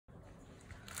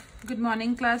Good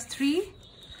morning, class 3.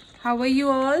 How are you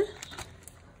all?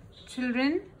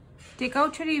 Children, take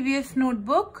out your EVS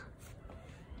notebook.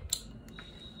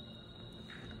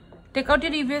 Take out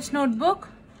your EVS notebook.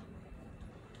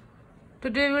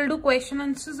 Today we will do question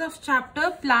answers of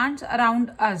chapter Plants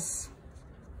Around Us.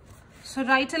 So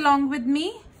write along with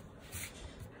me.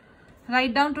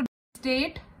 Write down today's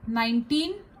date,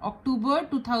 19 October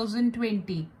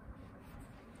 2020.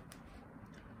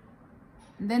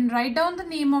 Then write down the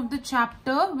name of the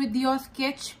chapter with your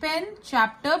sketch pen,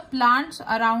 chapter Plants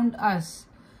Around Us.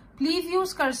 Please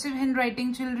use cursive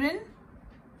handwriting, children.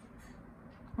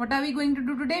 What are we going to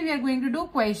do today? We are going to do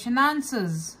question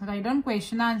answers. Write down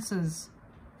question answers.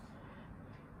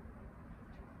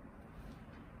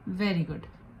 Very good.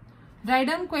 Write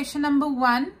down question number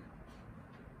 1.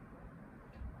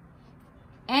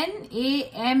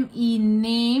 N-A-M-E,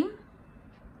 name.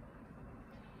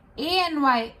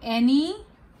 A-N-Y, any.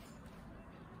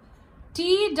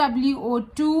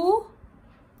 T-W-O-2,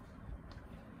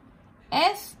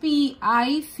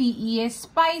 S-P-I-C-E-S,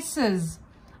 spices.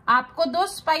 आपको दो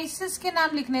spices के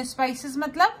नाम लिखने हैं. Spices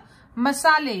मतलब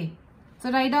मसाले. So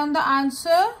write down the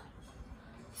answer.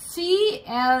 C-L-O-V-E,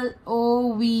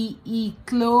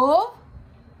 clove.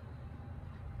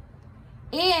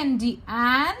 A-N-D,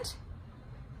 and.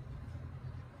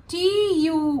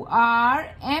 T-U-R-M-E-R-I-C,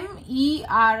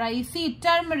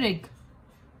 turmeric.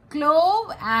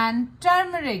 Clove and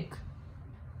turmeric.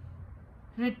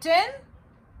 Written?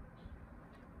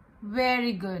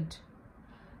 Very good.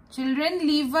 Children,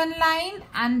 leave one line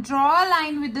and draw a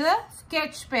line with a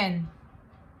sketch pen.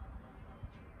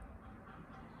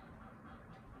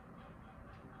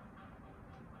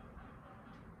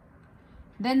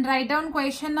 Then write down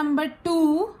question number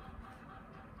 2.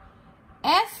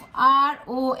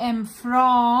 F-R-O-M,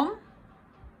 from.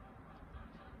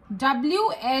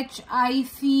 W-H-I-C-H,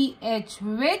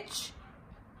 which.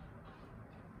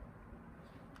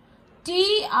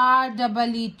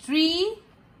 T-R-E-E, tree.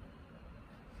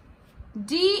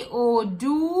 D-O,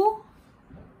 do.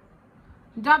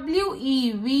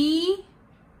 W-E-V.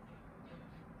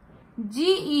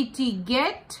 G-E-T,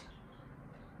 get.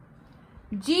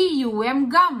 G-U-M,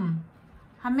 gum.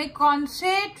 हमें कौन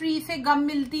से tree से गम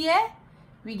मिलती है?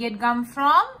 We get gum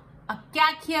from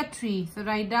acacia tree. So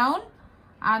write down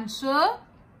answer.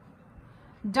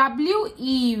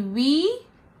 W-E-V.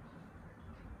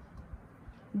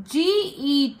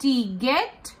 G-E-T,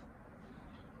 get.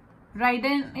 Write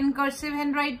in cursive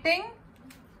handwriting.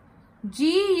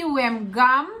 G-U-M,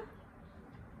 gum.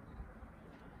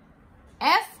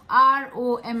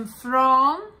 F-R-O-M,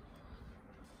 from.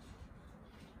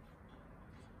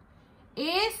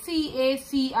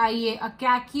 A-C-A-C-I-A,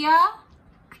 acacia.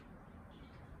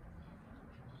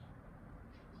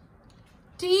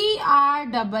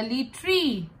 T-R-E-E,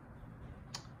 tree.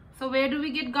 So where do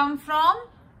we get gum from?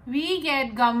 We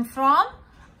get gum from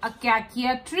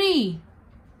acacia tree.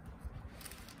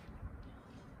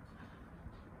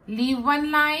 Leave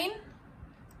one line.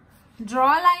 Draw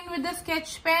a line with the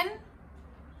sketch pen.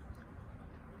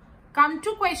 Come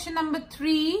to question number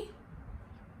 3.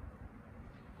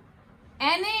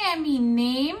 N-A-M-E,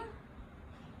 name.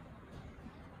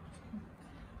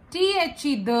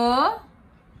 T-H-E, the.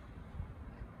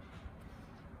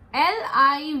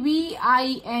 L-I-V-I-N-G,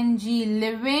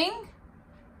 living.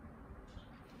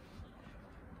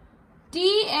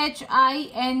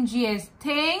 T-H-I-N-G-S,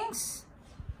 things.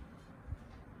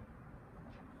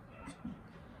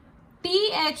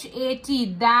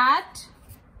 T-H-A-T, that.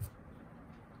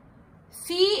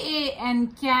 C-A-N,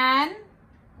 can.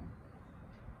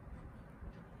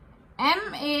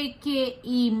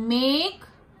 M-A-K-E, make.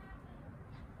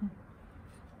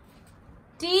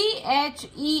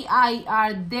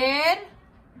 T-H-E-I-R, there.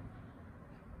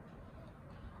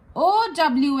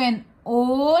 O-W-N,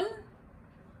 own.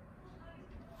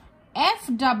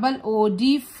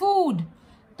 F-O-O-D, food.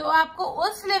 तो आपको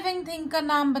उस living thing का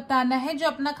नाम बताना है जो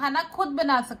अपना खाना खुद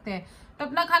बना सकते हैं. तो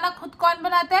अपना खाना खुद कौन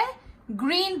बनाता है?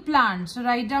 Green plants.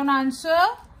 Write down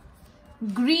answer.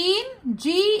 Green,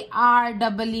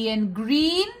 G-R-E-E-N,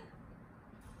 green.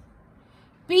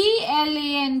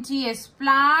 P-L-A-N-T-S,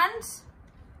 plants.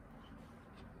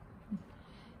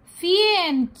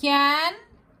 C-A-N, can.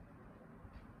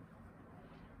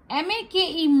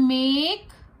 M-A-K-E, make.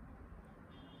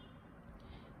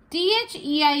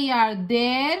 T-H-E-I-R,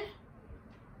 there.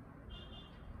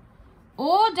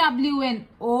 O-W-N,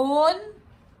 own.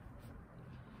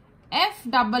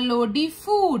 F-O-O-D,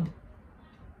 food.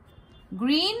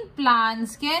 Green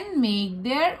plants can make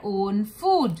their own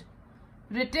food.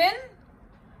 Written?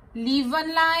 Leave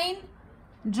one line.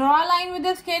 Draw a line with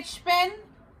a sketch pen.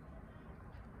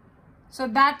 So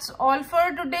that's all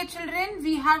for today, children.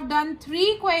 We have done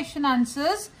 3 question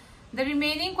answers. The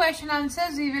remaining question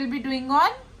answers we will be doing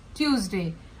on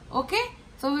Tuesday. Okay,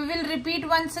 so we will repeat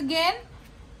once again.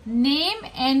 Name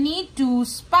any 2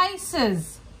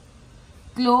 spices,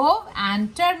 clove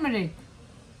and turmeric.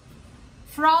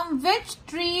 From which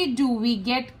tree do we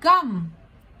get gum?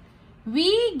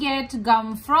 We get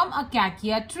gum from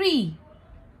acacia tree.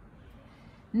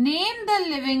 Name the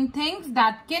living things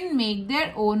that can make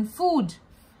their own food.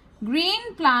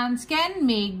 Green plants can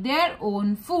make their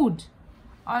own food.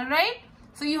 Alright,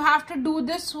 so you have to do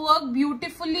this work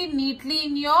beautifully, neatly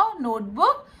in your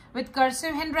notebook with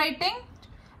cursive handwriting,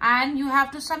 and you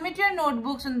have to submit your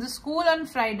notebooks in the school on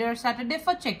Friday or Saturday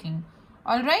for checking.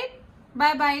 Alright,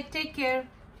 bye bye, take care.